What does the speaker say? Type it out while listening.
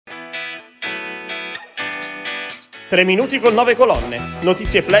3 minuti con 9 colonne.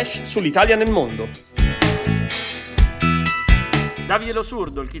 Notizie flash sull'Italia nel mondo. Davide Lo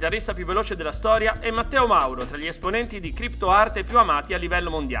Surdo, il chitarrista più veloce della storia, e Matteo Mauro, tra gli esponenti di arte più amati a livello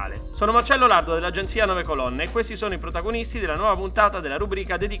mondiale. Sono Marcello Lardo dell'agenzia 9 Colonne e questi sono i protagonisti della nuova puntata della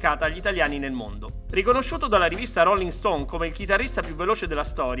rubrica dedicata agli italiani nel mondo. Riconosciuto dalla rivista Rolling Stone come il chitarrista più veloce della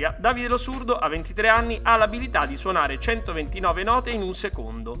storia, Davide Lo Surdo, a 23 anni, ha l'abilità di suonare 129 note in un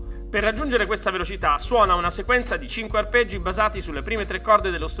secondo. Per raggiungere questa velocità suona una sequenza di 5 arpeggi basati sulle prime 3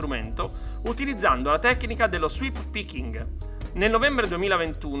 corde dello strumento, utilizzando la tecnica dello sweep picking. Nel novembre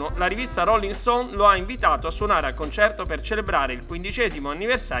 2021 la rivista Rolling Stone lo ha invitato a suonare al concerto per celebrare il 15°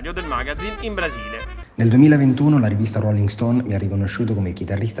 anniversario del magazine in Brasile. Nel 2021 la rivista Rolling Stone mi ha riconosciuto come il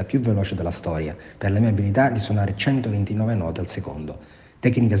chitarrista più veloce della storia per la mia abilità di suonare 129 note al secondo,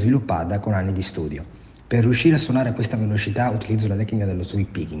 tecnica sviluppata con anni di studio. Per riuscire a suonare a questa velocità utilizzo la tecnica dello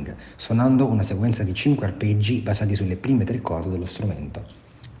sweep picking, suonando una sequenza di 5 arpeggi basati sulle prime 3 corde dello strumento.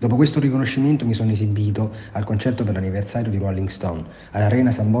 Dopo questo riconoscimento mi sono esibito al concerto per l'anniversario di Rolling Stone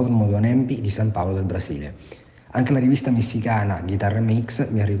all'Arena Sambódromo do Anembi di San Paolo del Brasile. Anche la rivista messicana Guitar Mix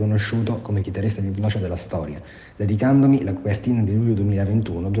mi ha riconosciuto come il chitarrista più veloce della storia, dedicandomi la copertina di luglio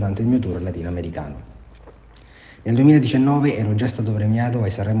 2021 durante il mio tour latinoamericano. Nel 2019 ero già stato premiato ai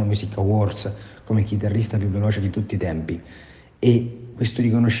Sanremo Music Awards come il chitarrista più veloce di tutti i tempi e questo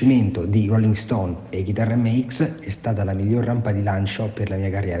riconoscimento di Rolling Stone e Guitar MX è stata la miglior rampa di lancio per la mia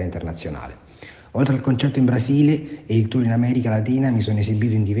carriera internazionale. Oltre al concerto in Brasile e il tour in America Latina mi sono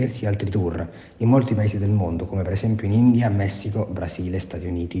esibito in diversi altri tour in molti paesi del mondo, come per esempio in India, Messico, Brasile, Stati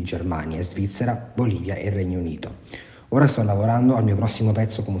Uniti, Germania, Svizzera, Bolivia e Regno Unito. Ora sto lavorando al mio prossimo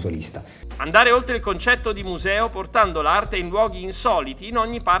pezzo come solista. Andare oltre il concetto di museo portando l'arte in luoghi insoliti in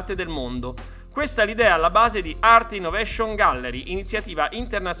ogni parte del mondo. Questa è l'idea alla base di Art Innovation Gallery, iniziativa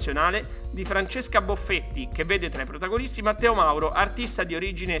internazionale di Francesca Boffetti, che vede tra i protagonisti Matteo Mauro, artista di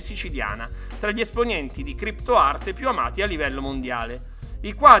origine siciliana, tra gli esponenti di criptoarte più amati a livello mondiale.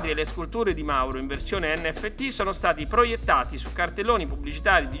 I quadri e le sculture di Mauro in versione NFT sono stati proiettati su cartelloni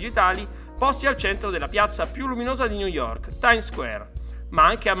pubblicitari digitali posti al centro della piazza più luminosa di New York, Times Square, ma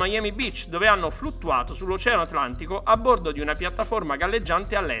anche a Miami Beach, dove hanno fluttuato sull'Oceano Atlantico a bordo di una piattaforma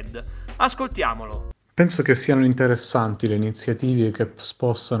galleggiante a LED. Ascoltiamolo. Penso che siano interessanti le iniziative che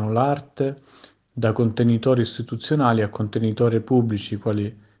spostano l'arte da contenitori istituzionali a contenitori pubblici,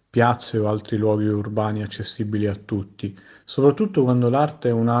 quali piazze o altri luoghi urbani accessibili a tutti, soprattutto quando l'arte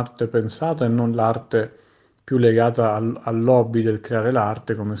è un'arte pensata e non l'arte più legata al hobby del creare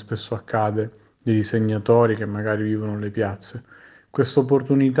l'arte, come spesso accade dei disegnatori che magari vivono le piazze. Questa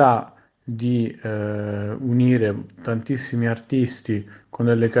opportunità di unire tantissimi artisti con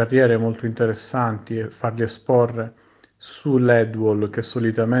delle carriere molto interessanti e farli esporre su LED wall che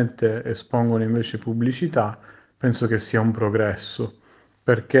solitamente espongono invece pubblicità, penso che sia un progresso,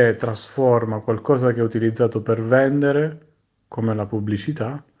 perché trasforma qualcosa che è utilizzato per vendere, come la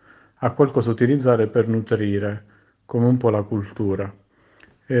pubblicità, a qualcosa da utilizzare per nutrire, come un po' la cultura.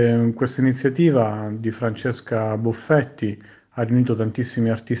 Questa iniziativa di Francesca Boffetti ha riunito tantissimi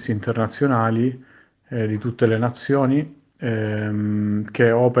artisti internazionali di tutte le nazioni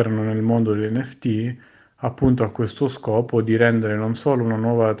che operano nel mondo degli NFT, appunto a questo scopo di rendere non solo una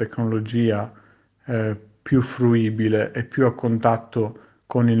nuova tecnologia più fruibile e più a contatto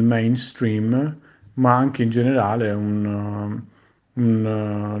con il mainstream, ma anche in generale un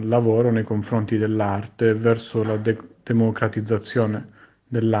lavoro nei confronti dell'arte verso la democratizzazione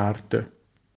dell'arte.